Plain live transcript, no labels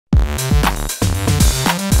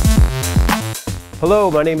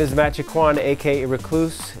Hello, my name is Matt Jaquan, aka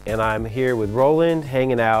Recluse, and I'm here with Roland,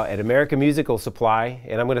 hanging out at American Musical Supply,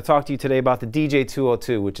 and I'm going to talk to you today about the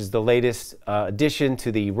DJ-202, which is the latest addition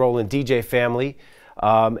to the Roland DJ family,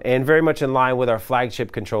 and very much in line with our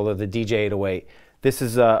flagship controller, the DJ-808. This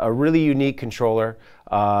is a really unique controller,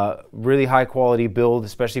 really high quality build,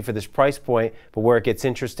 especially for this price point, but where it gets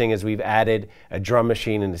interesting is we've added a drum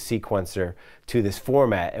machine and a sequencer to this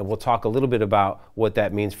format, and we'll talk a little bit about what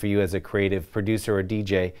that means for you as a creative producer or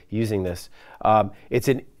DJ using this. It's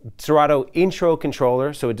a Serato Intro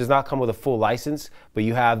controller, so it does not come with a full license, but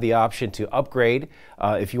you have the option to upgrade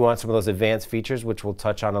if you want some of those advanced features, which we'll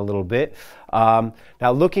touch on a little bit.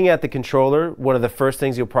 Now, looking at the controller, one of the first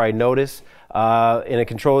things you'll probably notice in a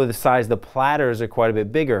controller this size, the platters are quite a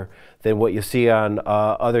bit bigger than what you'll see on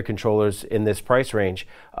other controllers in this price range.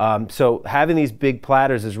 So having these big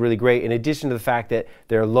platters is really great, in addition to the fact that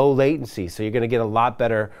they're low latency, so you're going to get a lot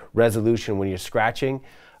better resolution when you're scratching.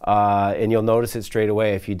 And you'll notice it straight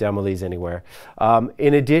away if you demo these anywhere.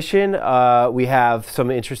 In addition, we have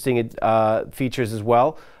some interesting features as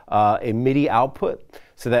well. A MIDI output,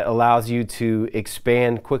 so that allows you to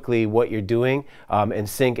expand quickly what you're doing and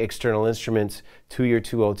sync external instruments to your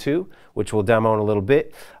 202, which we'll demo in a little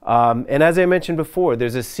bit. And as I mentioned before,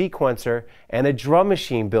 there's a sequencer and a drum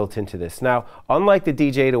machine built into this. Now, unlike the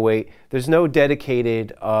DJ-808, there's no dedicated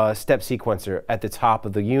step sequencer at the top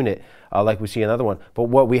of the unit like we see another one. But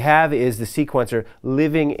what we have is the sequencer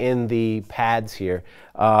living in the pads here.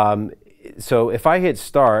 So if I hit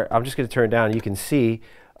start, I'm just going to turn it down. You can see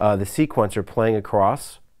the sequencer playing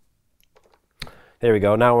across. There we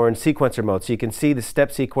go. Now we're in sequencer mode. So you can see the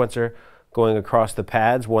step sequencer going across the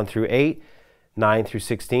pads 1 through 8, 9 through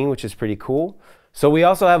 16, which is pretty cool. So we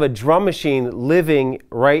also have a drum machine living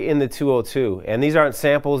right in the 202. And these aren't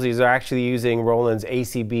samples. These are actually using Roland's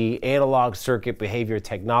ACB, analog circuit behavior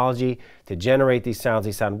technology, to generate these sounds.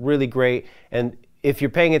 They sound really great. And if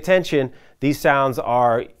you're paying attention, these sounds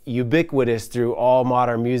are ubiquitous through all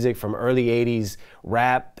modern music, from early 80s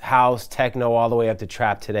rap, house, techno, all the way up to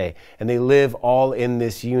trap today. And they live all in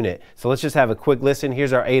this unit. So let's just have a quick listen.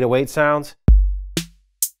 Here's our 808 sounds.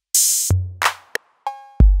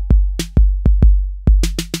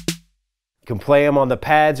 You can play them on the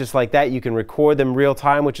pads just like that. You can record them real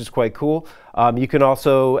time, which is quite cool. You can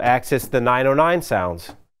also access the 909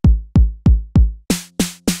 sounds.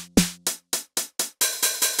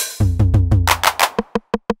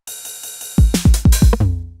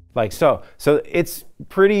 Like so. So it's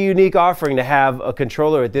pretty unique offering to have a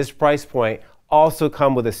controller at this price point also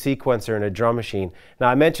come with a sequencer and a drum machine. Now,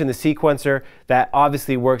 I mentioned the sequencer. That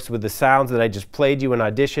obviously works with the sounds that I just played you in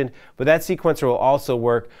Audition, but that sequencer will also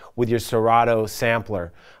work with your Serato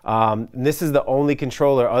sampler. This is the only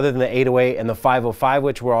controller other than the 808 and the 505,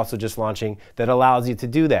 which we're also just launching, that allows you to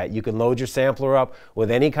do that. You can load your sampler up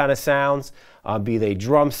with any kind of sounds, be they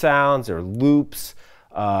drum sounds or loops,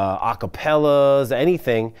 acapellas,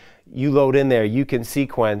 anything you load in there, you can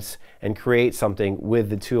sequence and create something with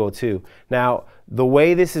the 202. Now, the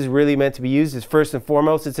way this is really meant to be used is, first and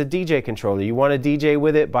foremost, it's a DJ controller. You want to DJ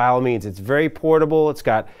with it, by all means. It's very portable. It's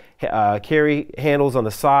got carry handles on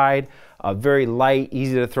the side, very light,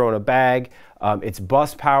 easy to throw in a bag. It's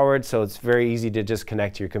bus powered, so it's very easy to just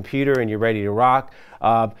connect to your computer and you're ready to rock.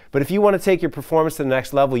 But if you want to take your performance to the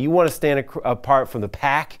next level, you want to stand apart from the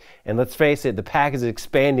pack. And let's face it, the pack is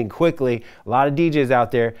expanding quickly. A lot of DJs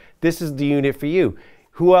out there, this is the unit for you.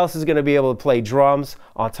 Who else is going to be able to play drums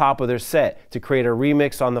on top of their set, to create a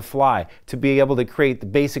remix on the fly, to be able to create the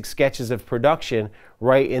basic sketches of production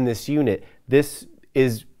right in this unit? This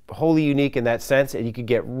is wholly unique in that sense, and you can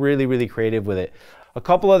get really, really creative with it. A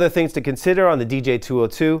couple other things to consider on the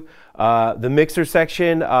DJ-202. The mixer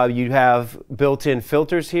section, you have built-in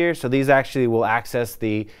filters here. So these actually will access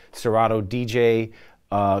the Serato DJ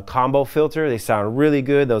combo filter. They sound really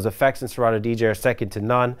good. Those effects in Serato DJ are second to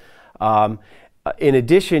none. In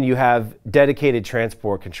addition, you have dedicated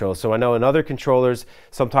transport controls. So I know in other controllers,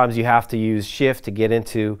 sometimes you have to use shift to get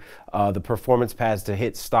into the performance pads to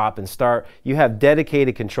hit stop and start. You have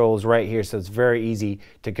dedicated controls right here, so it's very easy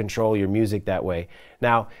to control your music that way.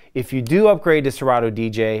 Now, if you do upgrade to Serato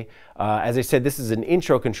DJ, as I said, this is an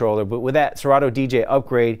intro controller, but with that Serato DJ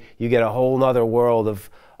upgrade, you get a whole nother world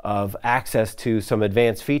of access to some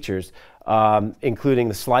advanced features, including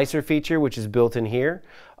the slicer feature, which is built in here.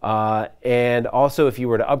 And also, if you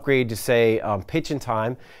were to upgrade to, say, pitch and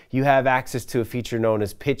time, you have access to a feature known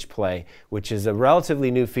as pitch play, which is a relatively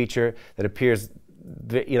new feature that appears,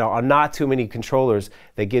 on not too many controllers,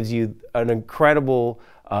 that gives you an incredible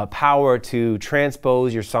power to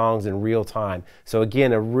transpose your songs in real time. So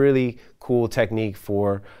again, a really cool technique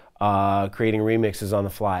for creating remixes on the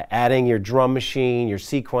fly, adding your drum machine, your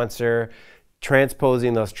sequencer,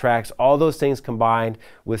 transposing those tracks, all those things combined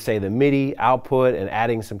with, say, the MIDI output and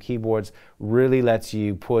adding some keyboards really lets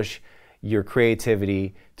you push your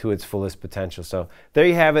creativity to its fullest potential. So there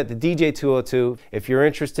you have it, the DJ-202. If you're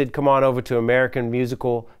interested, come on over to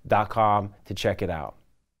americanmusical.com to check it out.